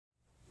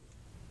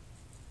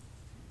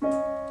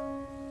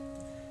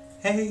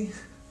Hey,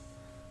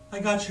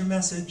 I got your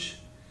message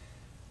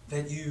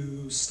that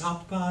you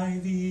stopped by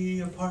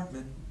the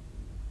apartment.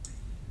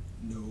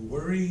 No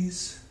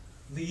worries,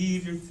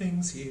 leave your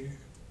things here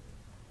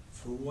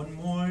for one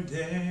more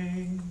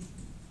day.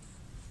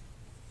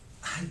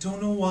 I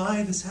don't know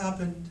why this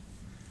happened.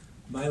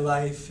 My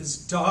life is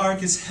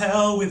dark as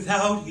hell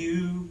without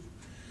you.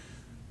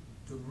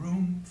 The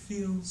room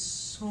feels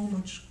so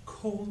much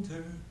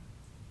colder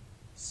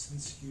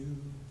since you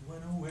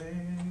went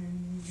away.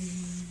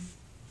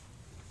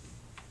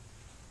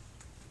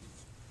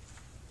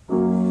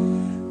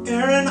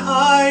 Aaron,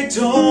 I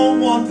don't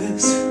want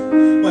this.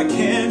 Why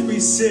can't we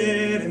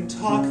sit and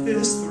talk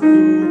this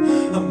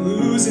through? I'm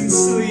losing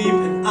sleep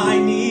and I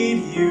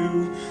need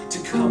you to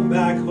come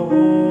back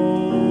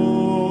home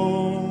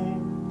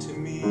to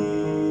me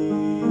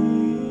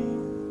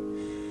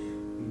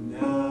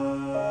now.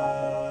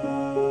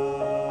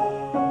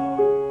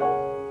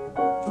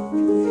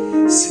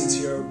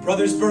 Since your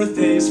brother's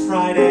birthday is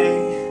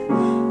Friday,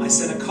 I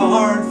sent a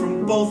card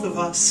from both of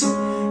us.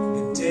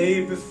 The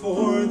day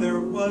before there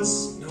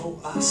was no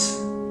us.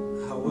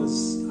 How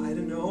was I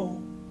to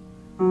know?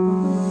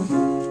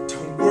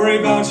 Don't worry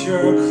about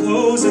your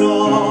clothes at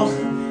all.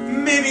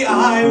 Maybe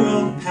I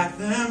will pack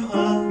them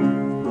up.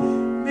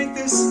 Make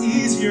this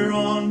easier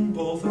on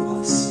both of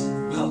us.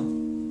 Well,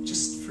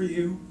 just for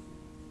you.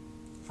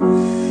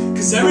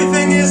 'Cause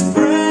everything is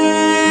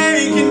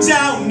breaking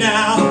down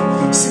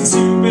now since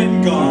you've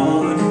been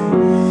gone.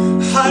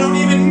 I don't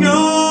even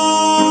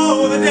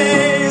know the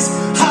days.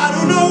 I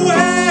don't know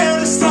where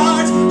to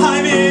start.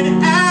 I'm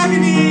in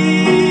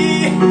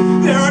agony.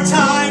 There are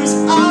times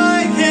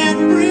I can't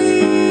breathe.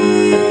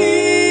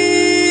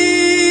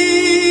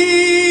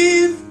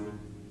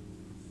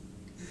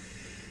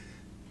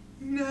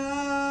 Now.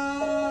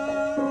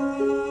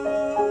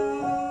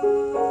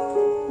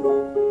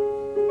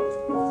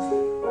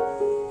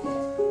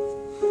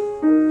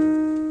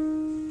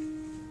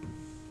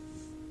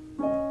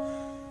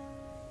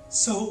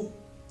 So,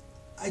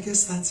 I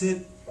guess that's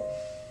it.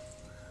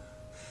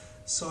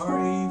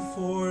 Sorry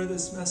for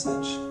this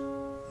message.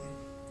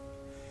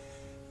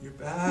 Your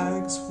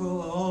bags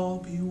will all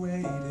be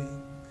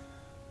waiting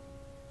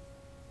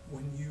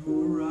when you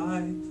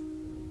arrive.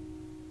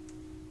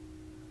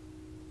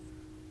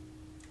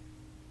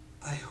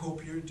 I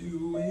hope you're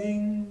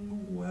doing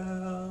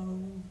well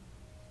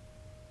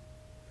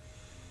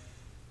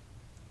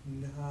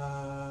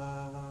now.